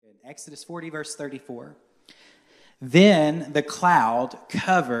Exodus 40, verse 34. Then the cloud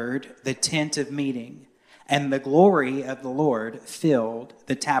covered the tent of meeting, and the glory of the Lord filled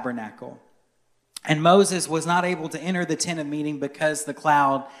the tabernacle. And Moses was not able to enter the tent of meeting because the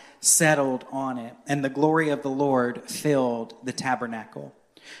cloud settled on it, and the glory of the Lord filled the tabernacle.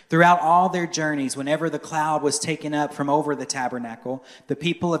 Throughout all their journeys, whenever the cloud was taken up from over the tabernacle, the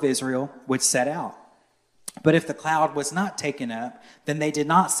people of Israel would set out. But if the cloud was not taken up, then they did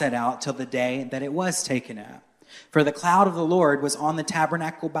not set out till the day that it was taken up. For the cloud of the Lord was on the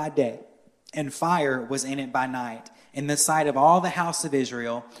tabernacle by day, and fire was in it by night, in the sight of all the house of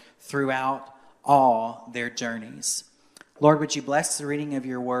Israel throughout all their journeys. Lord, would you bless the reading of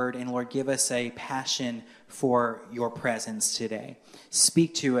your word, and Lord, give us a passion for your presence today.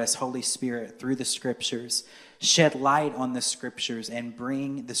 Speak to us, Holy Spirit, through the scriptures. Shed light on the scriptures and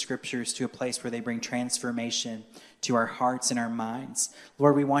bring the scriptures to a place where they bring transformation to our hearts and our minds.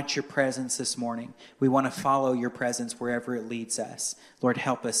 Lord, we want your presence this morning. We want to follow your presence wherever it leads us. Lord,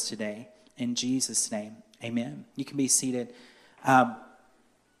 help us today. In Jesus' name, amen. You can be seated.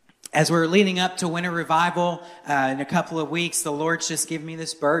 As we're leading up to Winter Revival in a couple of weeks, the Lord's just given me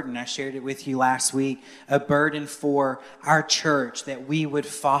this burden. I shared it with you last week, a burden for our church that we would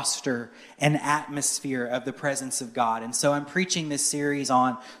foster an atmosphere of the presence of God. And so I'm preaching this series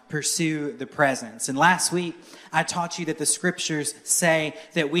on Pursue the Presence. And last week, I taught you that the scriptures say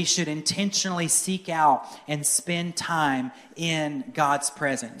that we should intentionally seek out and spend time in God's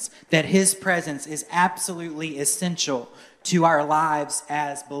presence, that his presence is absolutely essential to our lives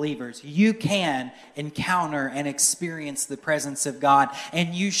as believers. You can encounter and experience the presence of God,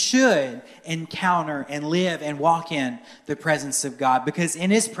 and you should encounter and live and walk in the presence of God, because in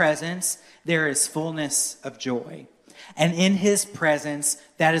his presence there is fullness of joy. And in his presence,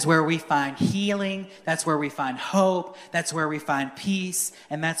 that is where we find healing, that's where we find hope, that's where we find peace,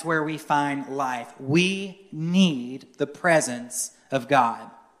 and that's where we find life. We need the presence of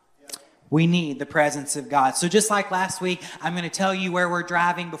God. We need the presence of God. So just like last week, I'm going to tell you where we're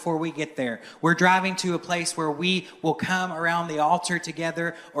driving before we get there. We're driving to a place where we will come around the altar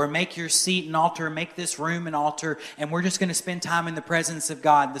together, or make your seat an altar, make this room an altar, and we're just going to spend time in the presence of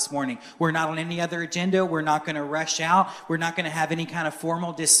God this morning. We're not on any other agenda. We're not going to rush out. We're not going to have any kind of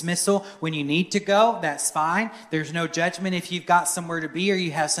formal dismissal. When you need to go, that's fine. There's no judgment if you've got somewhere to be or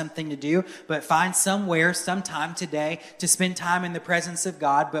you have something to do, but find somewhere, sometime today to spend time in the presence of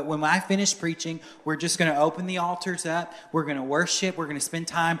God. But when I finish preaching, we're just going to open the altars up. We're going to worship. We're going to spend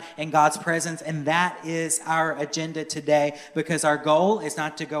time in God's presence. And that is our agenda today, because our goal is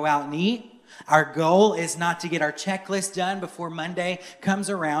not to go out and eat. Our goal is not to get our checklist done before Monday comes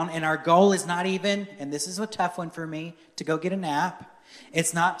around. And our goal is not even, and this is a tough one for me, to go get a nap.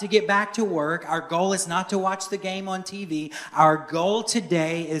 It's not to get back to work. Our goal is not to watch the game on TV. Our goal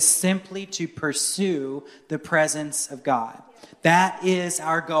today is simply to pursue the presence of God. That is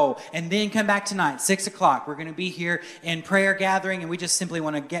our goal. And then come back tonight, 6 o'clock. We're going to be here in prayer gathering, and we just simply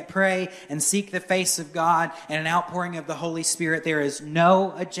want to pray and seek the face of God and an outpouring of the Holy Spirit. There is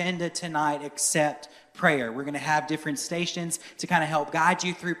no agenda tonight except prayer. We're going to have different stations to kind of help guide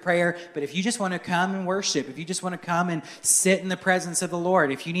you through prayer. But if you just want to come and worship, if you just want to come and sit in the presence of the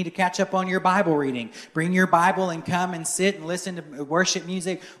Lord, if you need to catch up on your Bible reading, bring your Bible and come and sit and listen to worship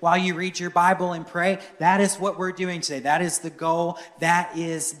music while you read your Bible and pray. That is what we're doing today. That is the goal. That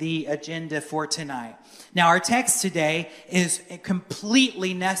is the agenda for tonight. Now, our text today is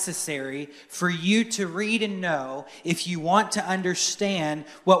completely necessary for you to read and know if you want to understand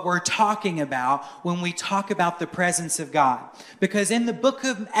what we're talking about when we talk about the presence of God. Because in the book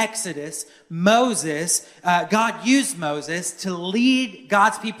of Exodus, God used Moses to lead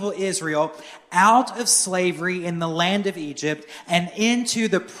God's people Israel out of slavery in the land of Egypt and into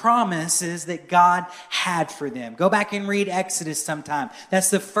the promises that God had for them. Go back and read Exodus sometime. That's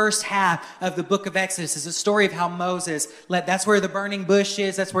the first half of the book of Exodus. It's a story of how Moses that's where the burning bush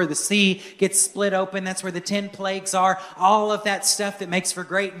is. That's where the sea gets split open. That's where the 10 plagues are. All of that stuff that makes for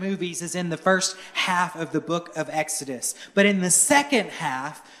great movies is in the first half of the book of Exodus. But in the second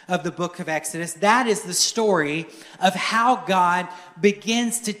half of the book of Exodus, that is the story of how God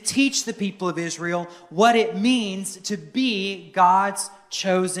begins to teach the people of Israel what it means to be God's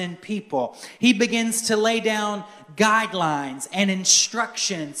chosen people. He begins to lay down guidelines and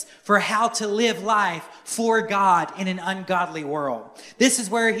instructions for how to live life for God in an ungodly world. This is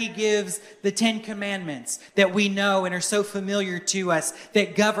where he gives the 10 commandments that we know and are so familiar to us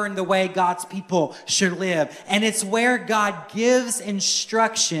that govern the way God's people should live. And it's where God gives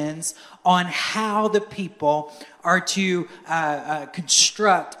instructions on how the people are to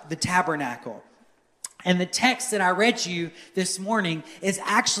construct the tabernacle. And the text that I read to you this morning is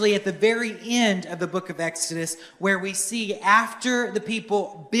actually at the very end of the book of Exodus, where we see after the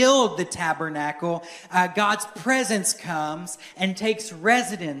people build the tabernacle, God's presence comes and takes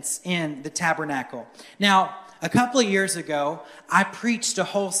residence in the tabernacle. Now, a couple of years ago, I preached a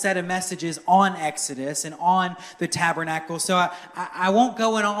whole set of messages on Exodus and on the tabernacle. So I won't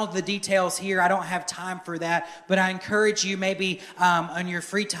go in all the details here. I don't have time for that. But I encourage you maybe on your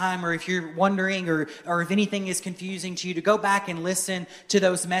free time, or if you're wondering or if anything is confusing to you, to go back and listen to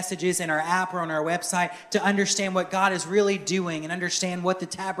those messages in our app or on our website to understand what God is really doing and understand what the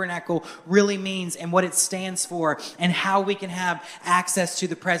tabernacle really means and what it stands for and how we can have access to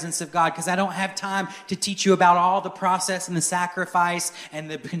the presence of God. Because I don't have time to teach you about all the process and the sacrifice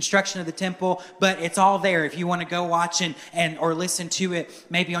and the construction of the temple, but it's all there if you want to go watch and or listen to it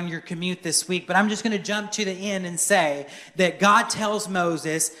maybe on your commute this week. But I'm just going to jump to the end and say that God tells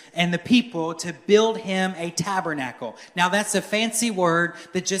Moses and the people to build him a tabernacle. Now that's a fancy word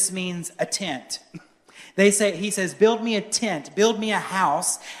that just means a tent. He says, build me a tent, build me a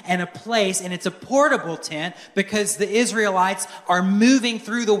house and a place, and it's a portable tent because the Israelites are moving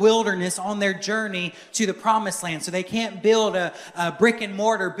through the wilderness on their journey to the promised land. So they can't build a brick and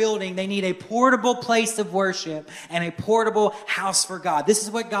mortar building. They need a portable place of worship and a portable house for God. This is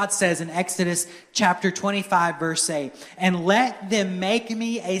what God says in Exodus chapter 25, verse 8. And let them make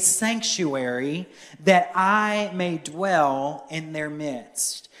me a sanctuary that I may dwell in their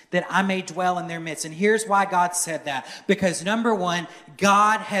midst. That I may dwell in their midst. And here's why God said that. Because number one,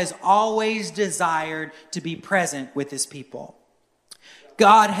 God has always desired to be present with his people.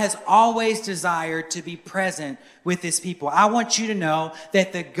 God has always desired to be present with his people. I want you to know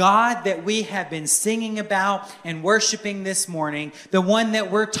that the God that we have been singing about and worshiping this morning, the one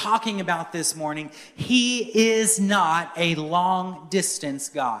that we're talking about this morning, he is not a long distance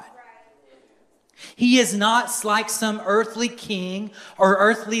God. He is not like some earthly king or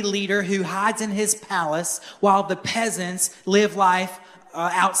earthly leader who hides in his palace while the peasants live life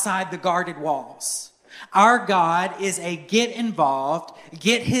outside the guarded walls. Our God is a get involved,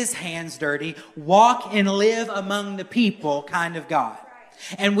 get his hands dirty, walk and live among the people kind of God.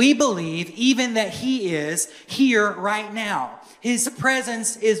 And we believe even that he is here right now. His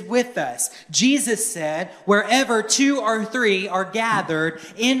presence is with us. Jesus said, wherever 2 or 3 are gathered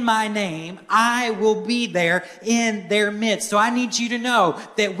in my name, I will be there in their midst. So I need you to know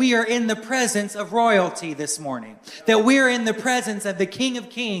that we are in the presence of royalty this morning. That we are in the presence of the King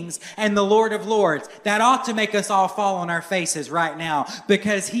of Kings and the Lord of Lords. That ought to make us all fall on our faces right now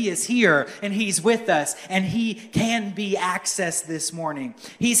because he is here and he's with us and he can be accessed this morning.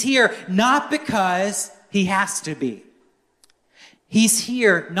 He's here not because he has to be. He's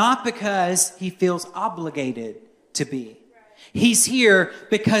here not because he feels obligated to be. He's here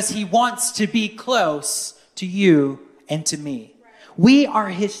because he wants to be close to you and to me. We are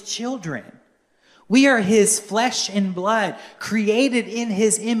his children. We are his flesh and blood, created in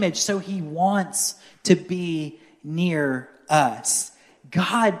his image, so he wants to be near us.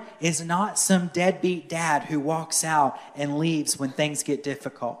 God is not some deadbeat dad who walks out and leaves when things get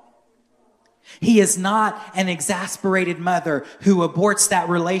difficult. He is not an exasperated mother who aborts that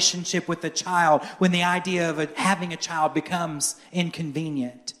relationship with the child when the idea of having a child becomes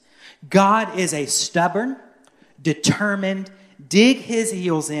inconvenient. God is a stubborn, determined, dig his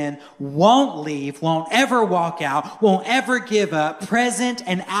heels in, won't leave, won't ever walk out, won't ever give up, present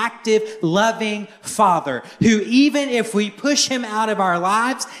and active, loving Father who even if we push him out of our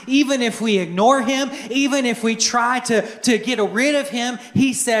lives, even if we ignore him, even if we try to get rid of him,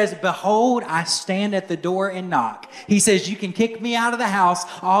 he says, behold, I stand at the door and knock. He says, you can kick me out of the house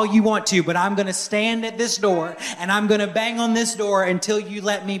all you want to, but I'm going to stand at this door and I'm going to bang on this door until you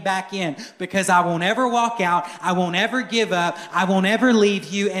let me back in because I won't ever walk out. I won't ever give up. I won't ever leave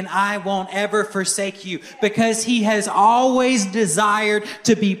you and I won't ever forsake you because he has always desired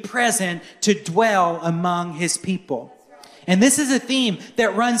to be present, to dwell among his people. And this is a theme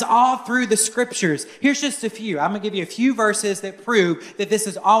that runs all through the scriptures. Here's just a few. I'm going to give you a few verses that prove that this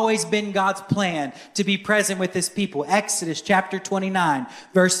has always been God's plan to be present with his people. Exodus chapter 29,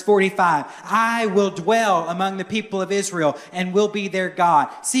 verse 45. I will dwell among the people of Israel and will be their God.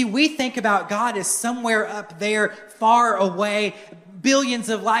 See, we think about God as somewhere up there, far away, billions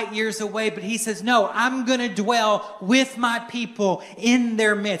of light years away, but he says, no, I'm going to dwell with my people in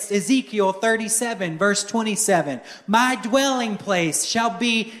their midst. Ezekiel 37, verse 27. My dwelling place shall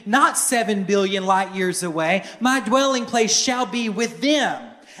be not 7 billion light years away. My dwelling place shall be with them.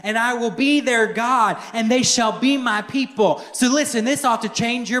 and I will be their God, and they shall be my people. So listen, this ought to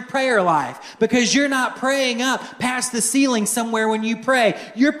change your prayer life, because you're not praying up past the ceiling somewhere when you pray.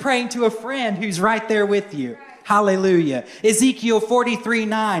 You're praying to a friend who's right there with you. Hallelujah. Ezekiel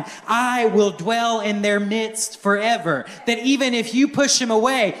 43:9, I will dwell in their midst forever. That even if you push him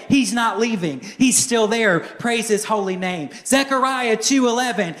away, he's not leaving. He's still there. Praise his holy name. Zechariah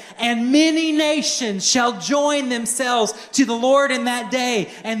 2:11, and many nations shall join themselves to the Lord in that day,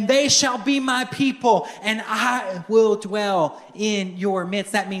 and they shall be my people, and I will dwell in your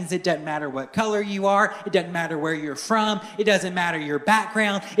midst. That means it doesn't matter what color you are. It doesn't matter where you're from. It doesn't matter your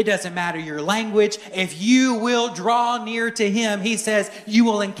background. It doesn't matter your language. If you will draw near to him, he says, you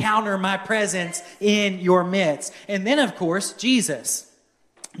will encounter my presence in your midst. And then, of course, Jesus.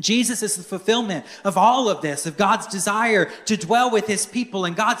 Jesus is the fulfillment of all of this, of God's desire to dwell with his people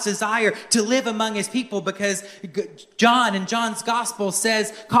and God's desire to live among his people, because John in John's gospel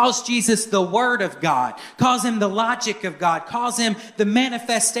calls Jesus the Word of God, calls him the logic of God, calls him the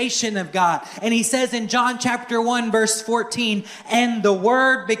manifestation of God. And he says in John chapter 1, verse 14, and the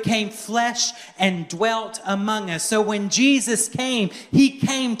Word became flesh and dwelt among us. So when Jesus came, he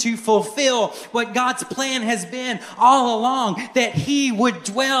came to fulfill what God's plan has been all along, that he would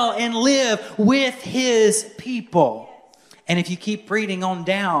dwell and live with his people. And if you keep reading on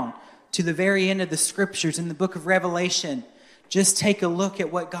down to the very end of the scriptures in the book of Revelation, just take a look at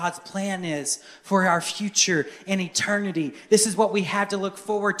what God's plan is for our future in eternity. This is what we have to look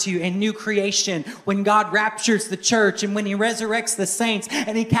forward to in new creation, when God raptures the church and when he resurrects the saints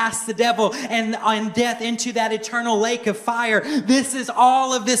and he casts the devil and death into that eternal lake of fire. This is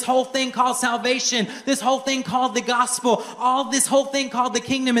all of this whole thing called salvation, this whole thing called the gospel, all this whole thing called the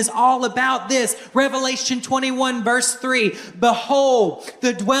kingdom is all about this. Revelation 21 verse 3, behold,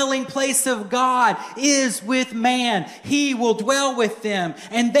 the dwelling place of God is with man. He will dwell with them,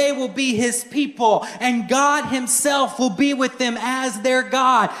 and they will be his people, and God himself will be with them as their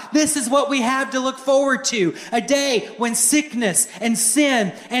God. This is what we have to look forward to. A day when sickness and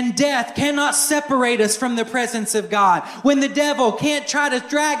sin and death cannot separate us from the presence of God. When the devil can't try to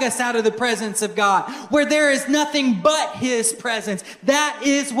drag us out of the presence of God. Where there is nothing but his presence. That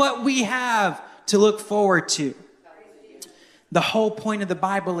is what we have to look forward to. The whole point of the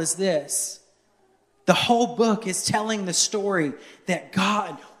Bible is this. The whole book is telling the story that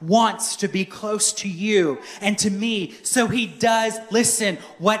God wants to be close to you and to me. So he does, listen,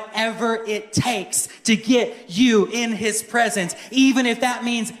 whatever it takes to get you in his presence. Even if that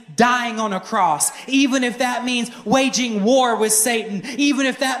means dying on a cross. Even if that means waging war with Satan. Even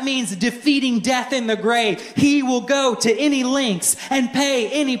if that means defeating death in the grave. He will go to any lengths and pay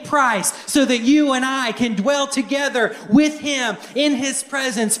any price so that you and I can dwell together with him in his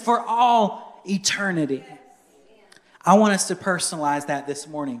presence for all eternity. I want us to personalize that this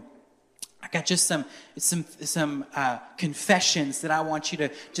morning. I got just some confessions that I want you to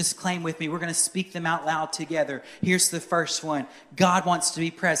just claim with me. We're going to speak them out loud together. Here's the first one. God wants to be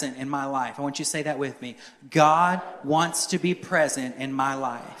present in my life. I want you to say that with me. God wants to be present in my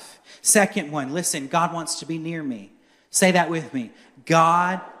life. Second one, listen, God wants to be near me. Say that with me.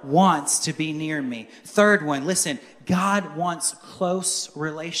 God wants to be near me. Third one, listen, God wants close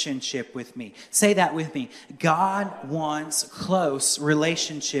relationship with me. Say that with me. God wants close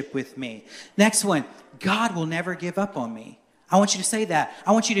relationship with me. Next one, God will never give up on me. I want you to say that.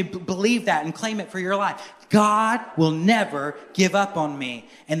 I want you to believe that and claim it for your life. God will never give up on me.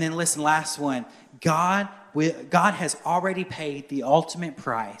 And then listen, last one, God has already paid the ultimate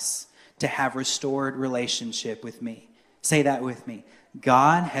price to have restored relationship with me. Say that with me.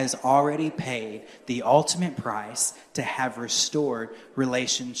 God has already paid the ultimate price to have restored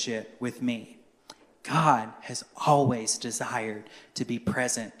relationship with me. God has always desired to be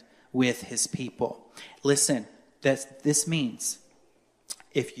present with his people. Listen, this means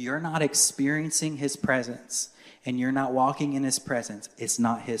if you're not experiencing his presence and you're not walking in his presence, it's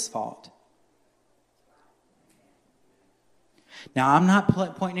not his fault. Now, I'm not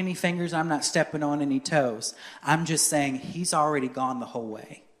pointing any fingers. I'm not stepping on any toes. I'm just saying he's already gone the whole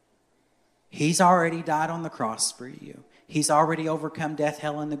way. He's already died on the cross for you. He's already overcome death,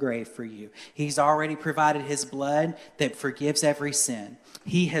 hell, and the grave for you. He's already provided his blood that forgives every sin.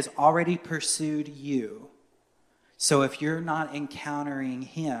 He has already pursued you. So if you're not encountering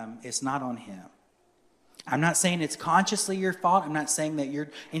him, it's not on him. I'm not saying it's consciously your fault. I'm not saying that you're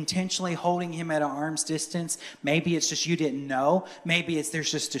intentionally holding him at an arm's distance. Maybe it's just you didn't know. Maybe there's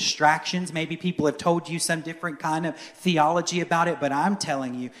just distractions. Maybe people have told you some different kind of theology about it. But I'm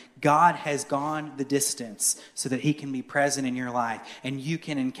telling you, God has gone the distance so that he can be present in your life and you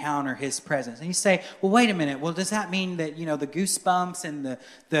can encounter his presence. And you say, well, wait a minute. Well, does that mean that, the goosebumps and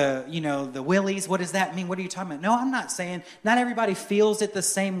the willies, what does that mean? What are you talking about? No, I'm not saying not everybody feels it the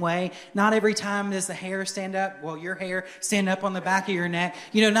same way. Not every time does the hair stand up. Well, your hair stand up on the back of your neck.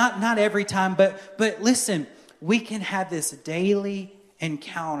 Not every time, but listen, we can have this daily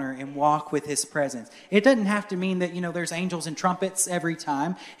encounter and walk with his presence. It doesn't have to mean that, there's angels and trumpets every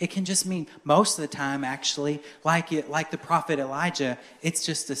time. It can just mean most of the time, actually, like the prophet Elijah, it's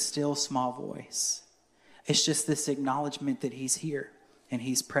just a still small voice. It's just this acknowledgement that he's here and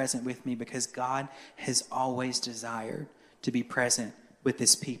he's present with me because God has always desired to be present with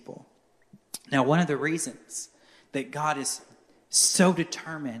his people. Now, one of the reasons that God is so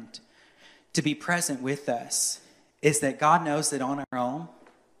determined to be present with us is that God knows that on our own,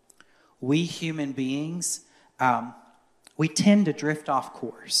 we human beings, we tend to drift off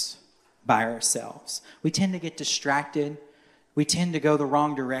course by ourselves. We tend to get distracted. We tend to go the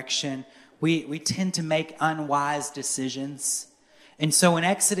wrong direction. We tend to make unwise decisions. And so in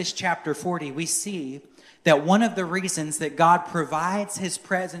Exodus chapter 40, we see that one of the reasons that God provides his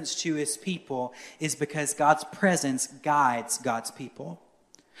presence to his people is because God's presence guides God's people.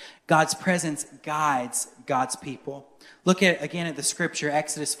 God's presence guides God's people. Look again at the scripture,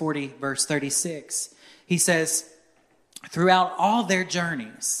 Exodus 40, verse 36. He says, throughout all their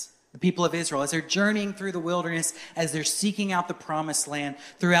journeys, the people of Israel, as they're journeying through the wilderness, as they're seeking out the promised land,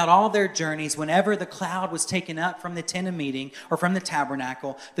 throughout all their journeys, whenever the cloud was taken up from the tent of meeting or from the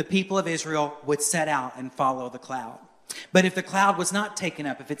tabernacle, the people of Israel would set out and follow the cloud. But if the cloud was not taken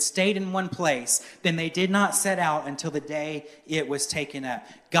up, if it stayed in one place, then they did not set out until the day it was taken up.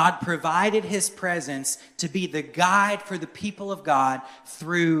 God provided his presence to be the guide for the people of God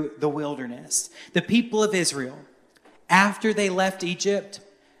through the wilderness. The people of Israel, after they left Egypt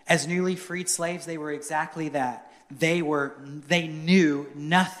as newly freed slaves, they were exactly that. They knew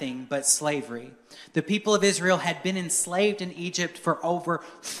nothing but slavery. The people of Israel had been enslaved in Egypt for over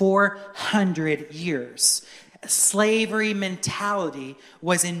 400 years. Slavery mentality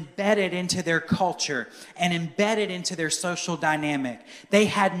was embedded into their culture and embedded into their social dynamic. They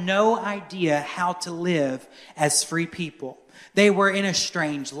had no idea how to live as free people. They were in a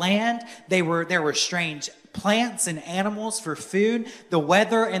strange land. There were strange plants and animals for food. The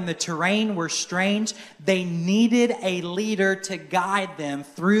weather and the terrain were strange. They needed a leader to guide them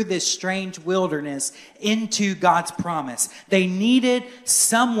through this strange wilderness into God's promise. They needed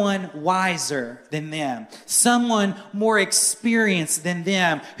someone wiser than them, someone more experienced than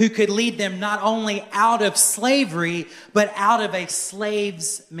them, who could lead them not only out of slavery, but out of a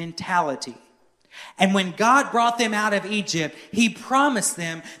slave's mentality. And when God brought them out of Egypt, he promised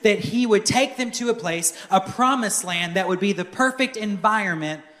them that he would take them to a place, a promised land that would be the perfect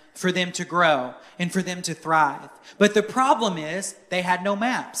environment for them to grow and for them to thrive. But the problem is they had no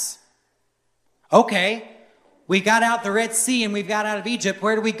maps. Okay, we got out the Red Sea and we've got out of Egypt.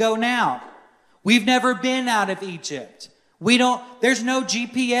 Where do we go now? We've never been out of Egypt. There's no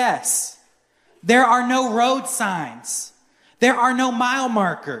GPS. There are no road signs. There are no mile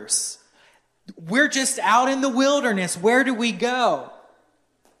markers. We're just out in the wilderness. Where do we go?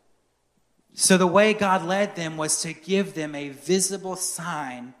 So the way God led them was to give them a visible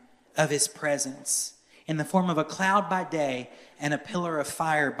sign of his presence in the form of a cloud by day and a pillar of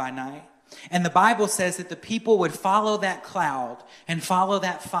fire by night. And the Bible says that the people would follow that cloud and follow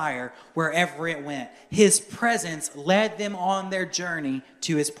that fire wherever it went. His presence led them on their journey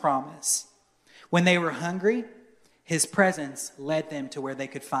to his promise. When they were hungry, his presence led them to where they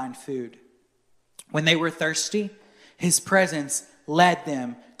could find food. When they were thirsty, his presence led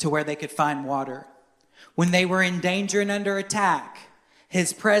them to where they could find water. When they were in danger and under attack,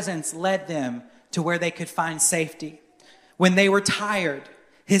 his presence led them to where they could find safety. When they were tired,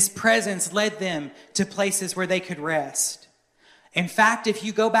 his presence led them to places where they could rest. In fact, if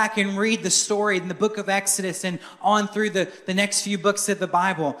you go back and read the story in the book of Exodus and on through the next few books of the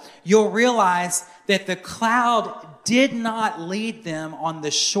Bible, you'll realize that the cloud did not lead them on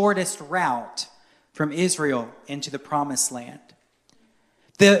the shortest route from Israel into the promised land.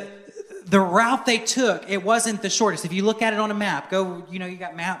 The route they took, it wasn't the shortest. If you look at it on a map, you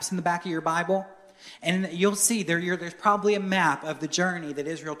got maps in the back of your Bible, and you'll see there's probably a map of the journey that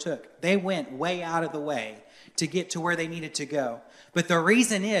Israel took. They went way out of the way to get to where they needed to go. But the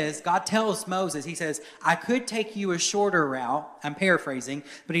reason is, God tells Moses, he says, I could take you a shorter route. I'm paraphrasing,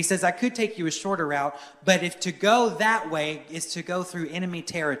 but he says, I could take you a shorter route, but if to go that way is to go through enemy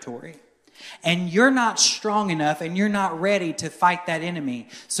territory. And you're not strong enough and you're not ready to fight that enemy.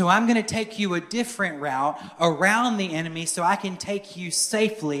 So I'm going to take you a different route around the enemy so I can take you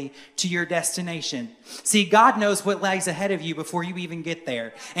safely to your destination. See, God knows what lies ahead of you before you even get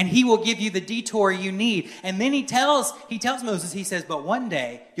there. And he will give you the detour you need. And then he tells Moses, he says, but one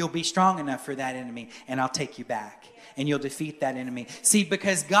day you'll be strong enough for that enemy and I'll take you back. And you'll defeat that enemy. See,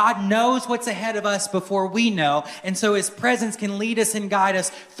 because God knows what's ahead of us before we know. And so his presence can lead us and guide us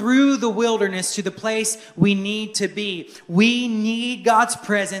through the wilderness to the place we need to be. We need God's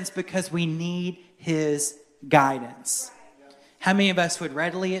presence because we need his guidance. How many of us would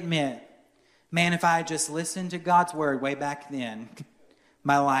readily admit, man, if I had just listened to God's word way back then,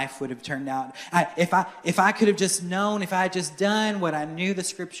 my life would have turned out. If I could have just known, if I had just done what I knew the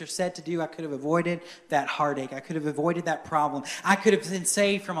scripture said to do, I could have avoided that heartache. I could have avoided that problem. I could have been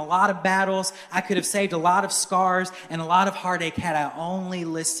saved from a lot of battles. I could have saved a lot of scars and a lot of heartache had I only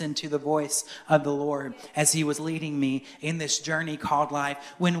listened to the voice of the Lord as he was leading me in this journey called life.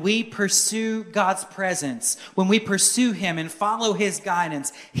 When we pursue God's presence, when we pursue him and follow his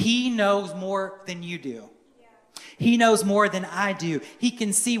guidance, he knows more than you do. He knows more than I do. He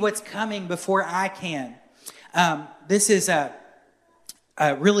can see what's coming before I can. This is a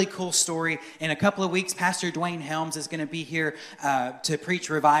really cool story. In a couple of weeks, Pastor Dwayne Helms is going to be here to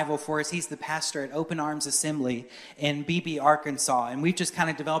preach revival for us. He's the pastor at Open Arms Assembly in Beebe, Arkansas. And we've just kind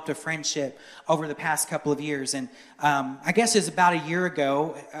of developed a friendship over the past couple of years. And I guess it was about a year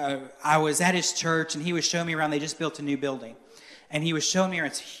ago, I was at his church and he was showing me around. They just built a new building. And he was showing me,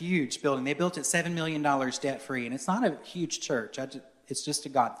 it's a huge building. They built it $7 million debt-free. And it's not a huge church. It's just a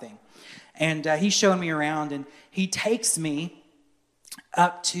God thing. And he's showing me around. And he takes me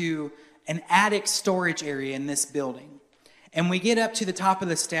up to an attic storage area in this building. And we get up to the top of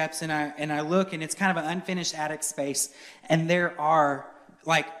the steps. And I look. And it's kind of an unfinished attic space. And there are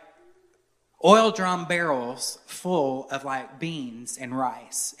like oil drum barrels full of like beans and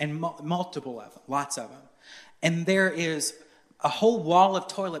rice. And multiple of them. Lots of them. And there is a whole wall of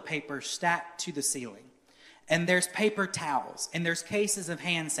toilet paper stacked to the ceiling. And there's paper towels. And there's cases of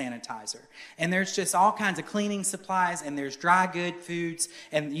hand sanitizer. And there's just all kinds of cleaning supplies. And there's dry good foods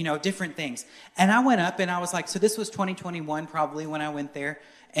and, different things. And I went up and I was like, so this was 2021 probably when I went there.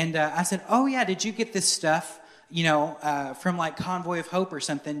 And I said, oh yeah, did you get this stuff, from like Convoy of Hope or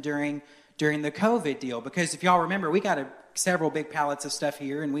something during the COVID deal? Because if y'all remember, we got several big pallets of stuff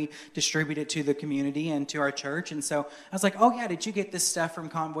here and we distribute it to the community and to our church. And so I was like, oh yeah, did you get this stuff from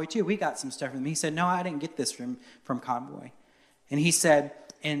Convoy too? We got some stuff from them. He said, no, I didn't get this from Convoy. And he said,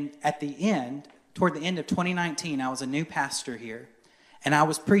 and toward the end of 2019, I was a new pastor here and I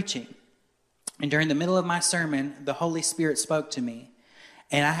was preaching. And during the middle of my sermon, the Holy Spirit spoke to me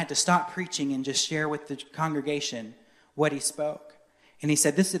and I had to stop preaching and just share with the congregation what he spoke. And he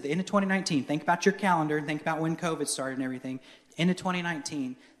said, this is at the end of 2019. Think about your calendar and think about when COVID started and everything. End of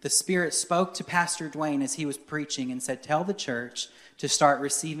 2019, the Spirit spoke to Pastor Dwayne as he was preaching and said, tell the church to start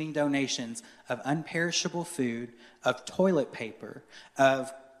receiving donations of unperishable food, of toilet paper,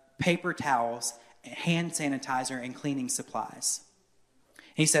 of paper towels, hand sanitizer, and cleaning supplies.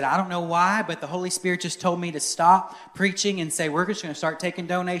 He said, I don't know why, but the Holy Spirit just told me to stop preaching and say, we're just going to start taking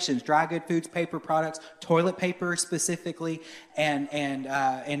donations, dry good foods, paper products, toilet paper specifically, and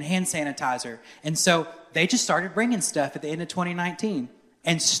hand sanitizer. And so they just started bringing stuff at the end of 2019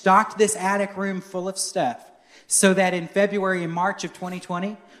 and stocked this attic room full of stuff so that in February and March of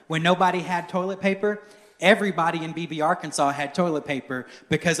 2020, when nobody had toilet paper, everybody in Beebe, Arkansas had toilet paper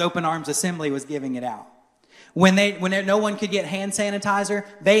because Open Arms Assembly was giving it out. When no one could get hand sanitizer,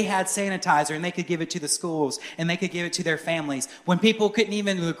 they had sanitizer and they could give it to the schools and they could give it to their families. When people couldn't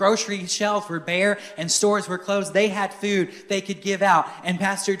even, the grocery shelves were bare and stores were closed, they had food they could give out. And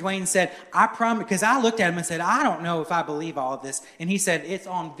Pastor Dwayne said, I promise, because I looked at him and said, I don't know if I believe all of this. And he said, it's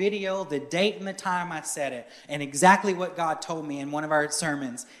on video, the date and the time I said it, and exactly what God told me in one of our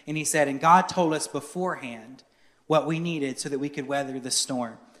sermons. And he said, and God told us beforehand what we needed so that we could weather the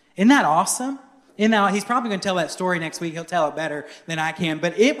storm. Isn't that awesome? He's probably going to tell that story next week. He'll tell it better than I can.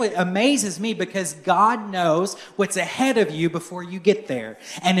 But it amazes me because God knows what's ahead of you before you get there.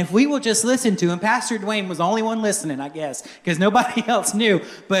 And if we will just listen to him, Pastor Dwayne was the only one listening, I guess, because nobody else knew.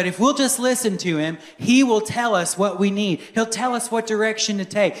 But if we'll just listen to him, he will tell us what we need. He'll tell us what direction to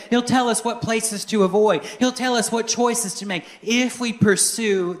take. He'll tell us what places to avoid. He'll tell us what choices to make if we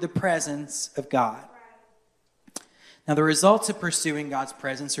pursue the presence of God. Now, the results of pursuing God's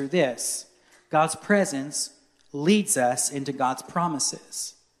presence are this. God's presence leads us into God's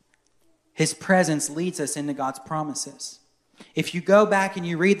promises. His presence leads us into God's promises. If you go back and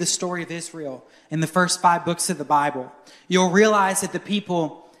you read the story of Israel in the first 5 books of the Bible, you'll realize that the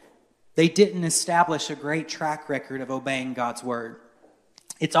people They didn't establish a great track record of obeying God's word.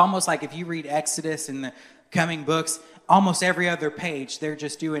 It's almost like if you read Exodus and the coming books, almost every other page, they're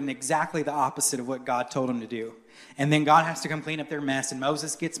just doing exactly the opposite of what God told them to do. And then God has to come clean up their mess, and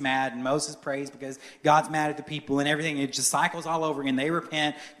Moses gets mad, and Moses prays because God's mad at the people and everything. It just cycles all over again. They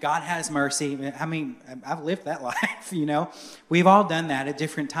repent. God has mercy. I mean, I've lived that life, you know. We've all done that at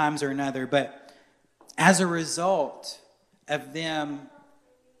different times or another. But as a result of them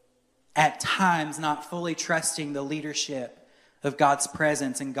at times not fully trusting the leadership of God's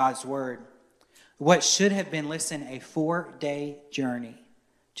presence and God's word, what should have been, listen, a 4-day journey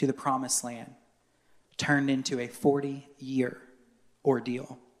to the promised land turned into a 40-year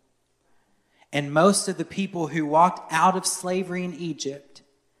ordeal. And most of the people who walked out of slavery in Egypt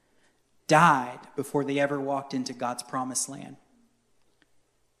died before they ever walked into God's promised land.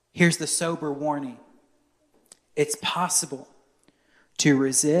 Here's the sober warning. It's possible to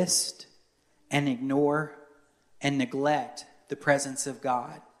resist and ignore and neglect the presence of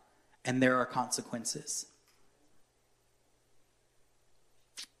God, and there are consequences.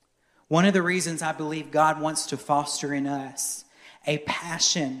 One of the reasons I believe God wants to foster in us a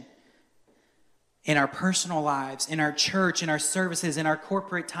passion in our personal lives, in our church, in our services, in our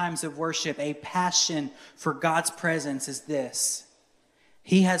corporate times of worship, a passion for God's presence is this.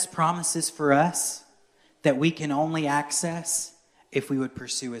 He has promises for us that we can only access if we would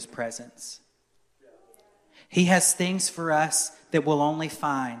pursue his presence. He has things for us that we'll only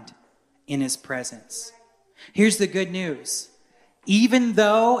find in his presence. Here's the good news. Even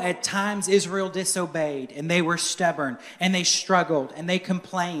though at times Israel disobeyed and they were stubborn and they struggled and they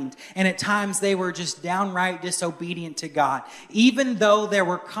complained and at times they were just downright disobedient to God, even though there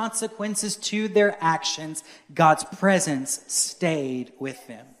were consequences to their actions, God's presence stayed with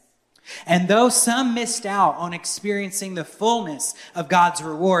them. And though some missed out on experiencing the fullness of God's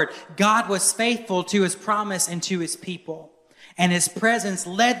reward, God was faithful to his promise and to his people. And his presence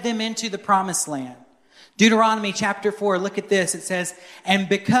led them into the promised land. Deuteronomy chapter 4, look at this. It says, and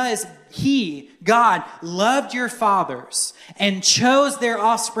because he, God, loved your fathers and chose their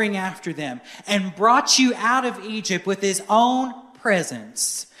offspring after them and brought you out of Egypt with his own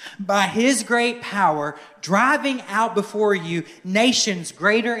presence, by his great power, driving out before you nations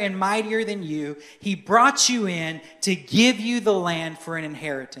greater and mightier than you, he brought you in to give you the land for an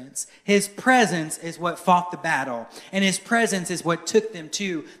inheritance. His presence is what fought the battle, and his presence is what took them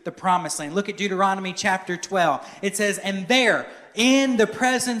to the promised land. Look at Deuteronomy chapter 12. It says, and there, in the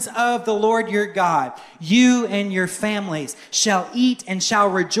presence of the Lord your God, you and your families shall eat and shall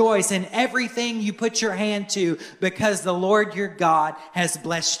rejoice in everything you put your hand to, because the Lord your God has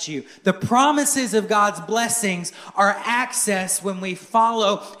blessed you. The promises of God's blessings are accessed when we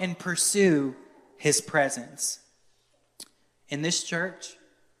follow and pursue his presence. In this church,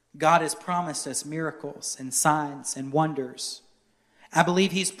 God has promised us miracles and signs and wonders. I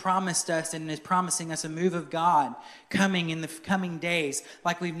believe he's promised us and is promising us a move of God coming in the coming days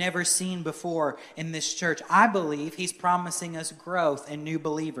like we've never seen before in this church. I believe he's promising us growth and new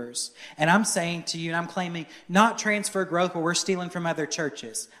believers. And I'm saying to you, and I'm claiming not transfer growth where we're stealing from other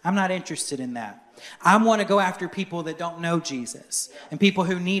churches. I'm not interested in that. I want to go after people that don't know Jesus and people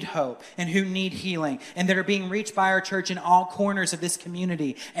who need hope and who need healing and that are being reached by our church in all corners of this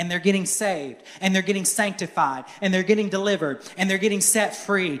community, and they're getting saved and they're getting sanctified and they're getting delivered and they're getting set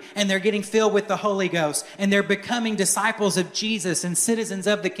free and they're getting filled with the Holy Ghost and they're becoming disciples of Jesus and citizens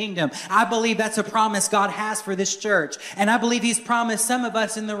of the kingdom. I believe that's a promise God has for this church, and I believe he's promised some of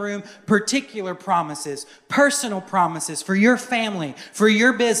us in the room particular promises, personal promises for your family, for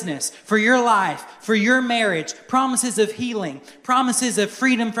your business, for your life, for your marriage, promises of healing, promises of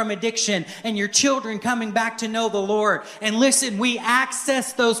freedom from addiction, and your children coming back to know the Lord. And listen, we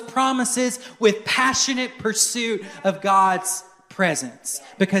access those promises with passionate pursuit of God's presence,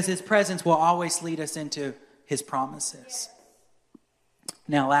 because his presence will always lead us into his promises.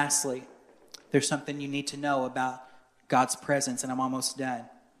 Now, lastly, there's something you need to know about God's presence, and I'm almost done.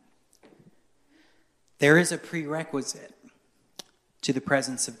 There is a prerequisite to the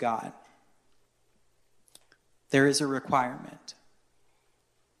presence of God. There is a requirement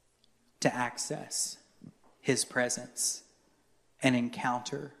to access his presence and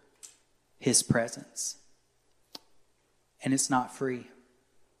encounter his presence. And it's not free.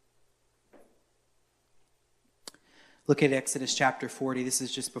 Look at Exodus chapter 40. This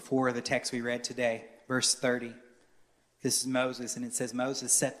is just before the text we read today, verse 30. This is Moses, and it says,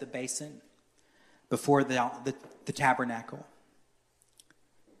 Moses set the basin before the tabernacle,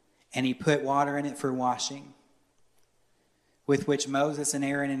 and he put water in it for washing, with which Moses and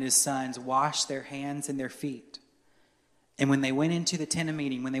Aaron and his sons washed their hands and their feet. And when they went into the tent of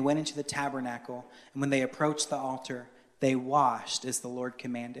meeting, when they went into the tabernacle, and when they approached the altar, they washed as the Lord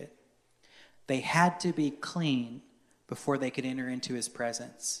commanded. They had to be clean before they could enter into his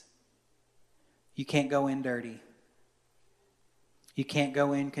presence. You can't go in dirty. You can't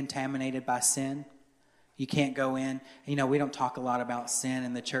go in contaminated by sin. You can't go in, we don't talk a lot about sin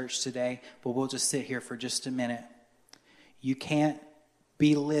in the church today, but we'll just sit here for just a minute. You can't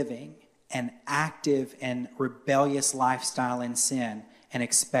be living an active and rebellious lifestyle in sin and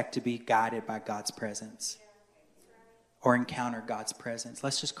expect to be guided by God's presence or encounter God's presence.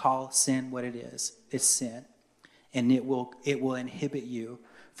 Let's just call sin what it is. It's sin. And it will inhibit you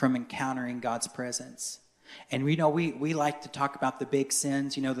from encountering God's presence. And we like to talk about the big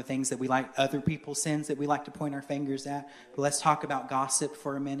sins, the things that we like, other people's sins that we like to point our fingers at. But let's talk about gossip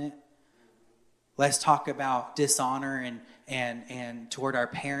for a minute. Let's talk about dishonor and toward our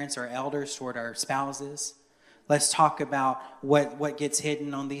parents, our elders, toward our spouses. Let's talk about what gets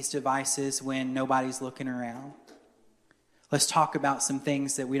hidden on these devices when nobody's looking around. Let's talk about some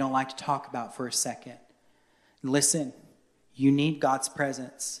things that we don't like to talk about for a second. Listen, you need God's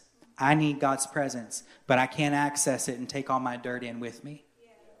presence. I need God's presence, but I can't access it and take all my dirt in with me.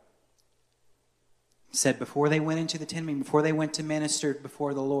 He said before they went into the tent meeting, before they went to minister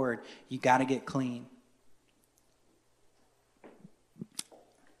before the Lord, you got to get clean.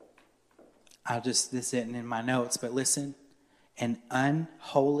 This isn't in my notes, but listen, an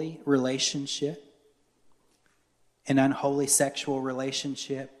unholy relationship, an unholy sexual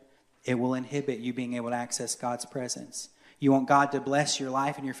relationship, it will inhibit you being able to access God's presence. You want God to bless your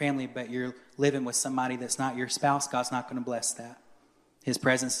life and your family, but you're living with somebody that's not your spouse, God's not going to bless that. His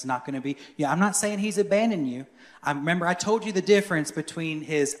presence is not going to be... I'm not saying he's abandoned you. I told you the difference between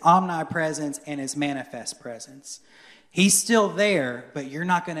his omnipresence and his manifest presence. He's still there, but you're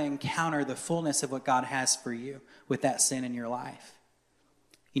not going to encounter the fullness of what God has for you with that sin in your life.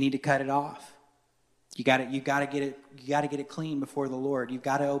 You need to cut it off. You got to get it clean before the Lord. You've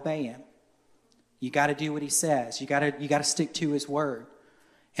got to obey him. You got to do what he says. You got to stick to his word.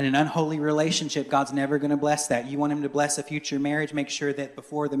 In an unholy relationship, God's never going to bless that. You want him to bless a future marriage, make sure that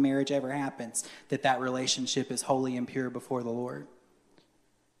before the marriage ever happens, that relationship is holy and pure before the Lord.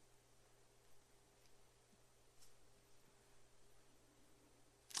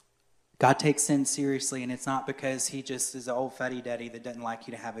 God takes sin seriously, and it's not because he just is an old fuddy-duddy that doesn't like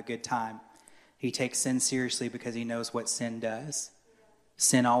you to have a good time. He takes sin seriously because he knows what sin does.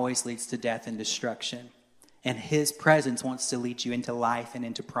 Sin always leads to death and destruction. And his presence wants to lead you into life and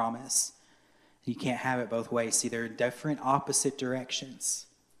into promise. You can't have it both ways. See, they're different, opposite directions.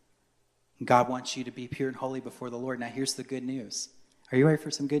 God wants you to be pure and holy before the Lord. Now, here's the good news. Are you ready for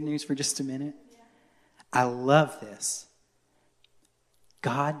some good news for just a minute? Yeah. I love this.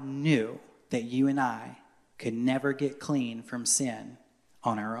 God knew that you and I could never get clean from sin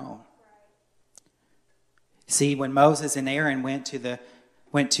on our own. See, when Moses and Aaron went to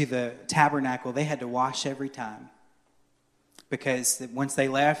the tabernacle, they had to wash every time. Because once they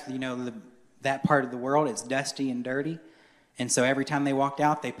left, that part of the world is dusty and dirty. And so every time they walked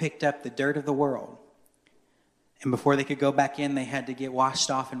out, they picked up the dirt of the world. And before they could go back in, they had to get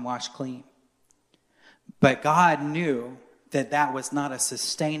washed off and washed clean. But God knew that was not a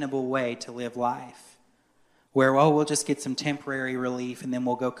sustainable way to live life. Where, we'll just get some temporary relief and then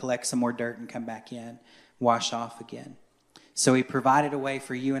we'll go collect some more dirt and come back in, wash off again. So he provided a way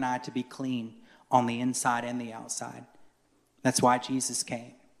for you and I to be clean on the inside and the outside. That's why Jesus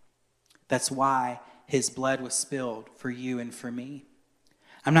came. That's why his blood was spilled for you and for me.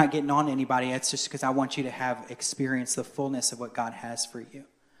 I'm not getting on to anybody. It's just because I want you to have experienced the fullness of what God has for you.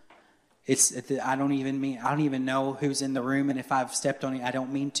 I don't even know who's in the room, and if I've stepped on it, I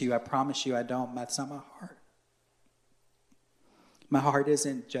don't mean to. I promise you I don't. That's not my heart. My heart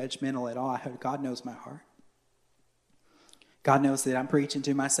isn't judgmental at all. God knows my heart. God knows that I'm preaching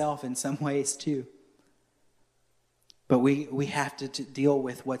to myself in some ways too. But we have to deal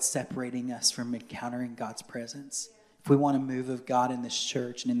with what's separating us from encountering God's presence. If we want a move of God in this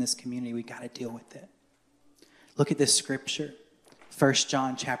church and in this community, we got to deal with it. Look at this scripture. 1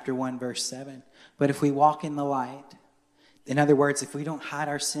 John chapter 1, verse 7. But if we walk in the light, in other words, if we don't hide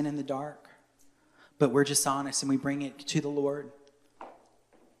our sin in the dark, but we're just honest and we bring it to the Lord.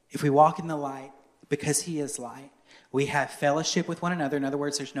 If we walk in the light, because he is light, we have fellowship with one another. In other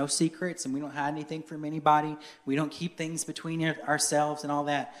words, there's no secrets and we don't hide anything from anybody. We don't keep things between ourselves and all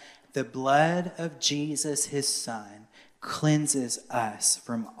that. The blood of Jesus, his son, cleanses us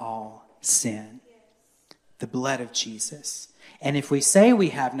from all sin. The blood of Jesus. And if we say we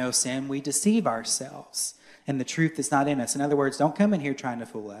have no sin, we deceive ourselves. And the truth is not in us. In other words, don't come in here trying to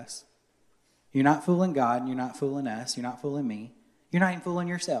fool us. You're not fooling God, and you're not fooling us, you're not fooling me. You're not even fooling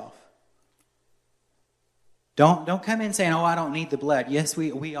yourself. Don't come in saying, oh, I don't need the blood. Yes,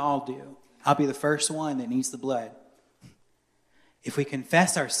 we all do. I'll be the first one that needs the blood. If we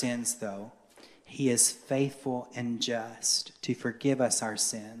confess our sins, though, he is faithful and just to forgive us our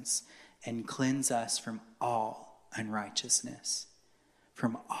sins and cleanse us from all unrighteousness.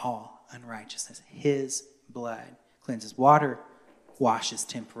 From all unrighteousness. His blood cleanses. Water washes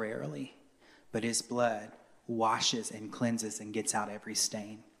temporarily, but his blood washes and cleanses and gets out every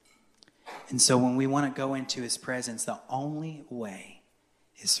stain. And so when we want to go into his presence, the only way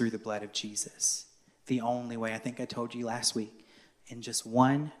is through the blood of Jesus. The only way. I think I told you last week. In just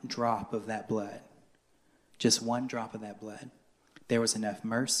one drop of that blood, just one drop of that blood, there was enough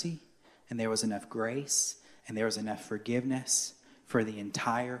mercy, and there was enough grace, and there was enough forgiveness for the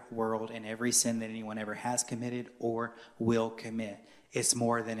entire world and every sin that anyone ever has committed or will commit. It's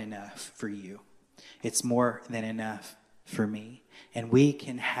more than enough for you. It's more than enough for me. And we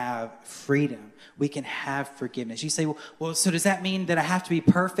can have freedom. We can have forgiveness. You say, well, so does that mean that I have to be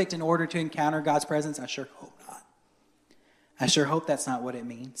perfect in order to encounter God's presence? I sure hope not. I sure hope that's not what it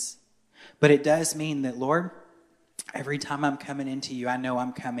means. But it does mean that, Lord, every time I'm coming into you, I know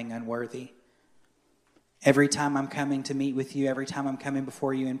I'm coming unworthy. Every time I'm coming to meet with you, every time I'm coming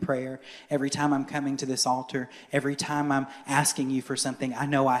before you in prayer, every time I'm coming to this altar, every time I'm asking you for something, I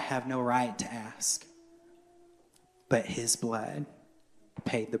know I have no right to ask. But his blood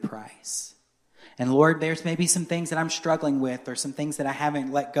paid the price. And Lord, there's maybe some things that I'm struggling with, or some things that I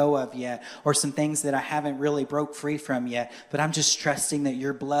haven't let go of yet, or some things that I haven't really broke free from yet. But I'm just trusting that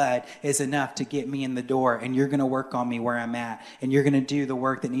your blood is enough to get me in the door, and you're going to work on me where I'm at, and you're going to do the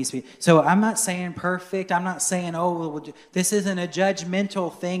work that needs to be. So I'm not saying perfect. I'm not saying, this isn't a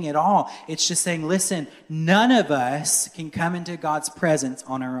judgmental thing at all. It's just saying, listen, none of us can come into God's presence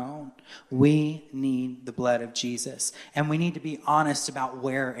on our own. We need the blood of Jesus. And we need to be honest about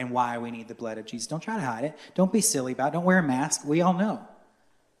where and why we need the blood of Jesus. Don't try to hide it. Don't be silly about it. Don't wear a mask. We all know.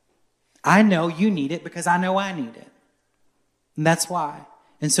 I know you need it because I know I need it. And that's why.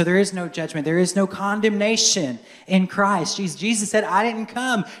 And so there is no judgment. There is no condemnation in Christ. Jesus said, I didn't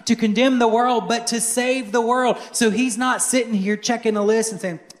come to condemn the world, but to save the world. So he's not sitting here checking a list and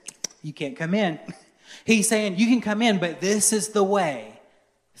saying, you can't come in. He's saying, you can come in, but this is the way.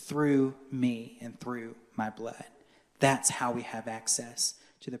 Through me and through my blood. That's how we have access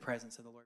to the presence of the Lord.